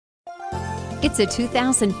It's a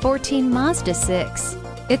 2014 Mazda 6.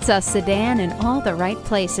 It's a sedan in all the right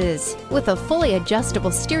places. With a fully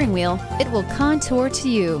adjustable steering wheel, it will contour to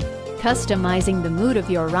you. Customizing the mood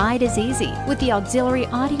of your ride is easy with the auxiliary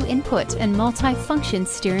audio input and multi-function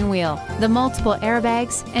steering wheel. The multiple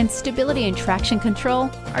airbags and stability and traction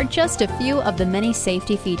control are just a few of the many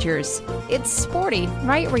safety features. It's sporty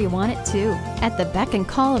right where you want it to, at the beck and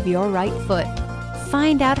call of your right foot.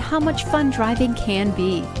 Find out how much fun driving can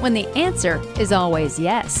be when the answer is always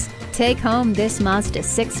yes. Take home this Mazda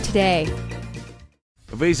 6 today.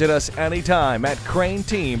 Visit us anytime at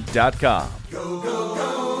crainteam.com. Go, go.